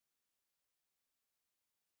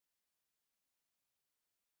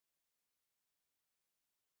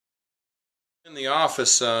In the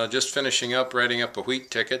office, just finishing up writing up a wheat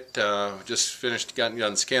ticket. Gotten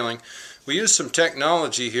done scaling. We use some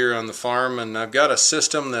technology here on the farm, and I've got a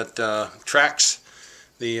system that tracks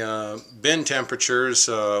the bin temperatures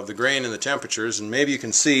of the grain and the temperatures, and maybe you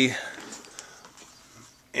can see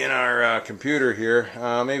in our computer here,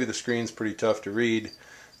 maybe the screen's pretty tough to read,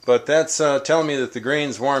 but that's telling me that the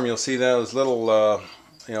grain's warm. You'll see those little,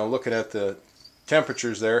 looking at the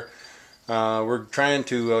temperatures there. We're trying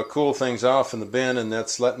to cool things off in the bin, and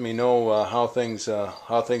that's letting me know how things are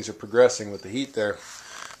progressing with the heat there.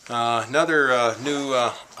 Another new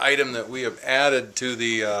item that we have added to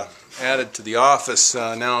the office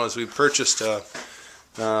now is we've purchased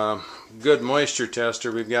a good moisture tester.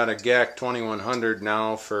 We've got a GAC 2100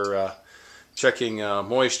 now for checking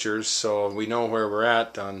moistures, so we know where we're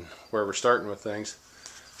at on where we're starting with things.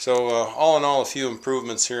 So all in all, a few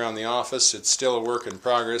improvements here on the office. It's still a work in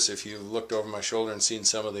progress if you looked over my shoulder and seen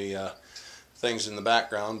some of the things in the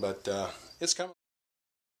background, but it's coming.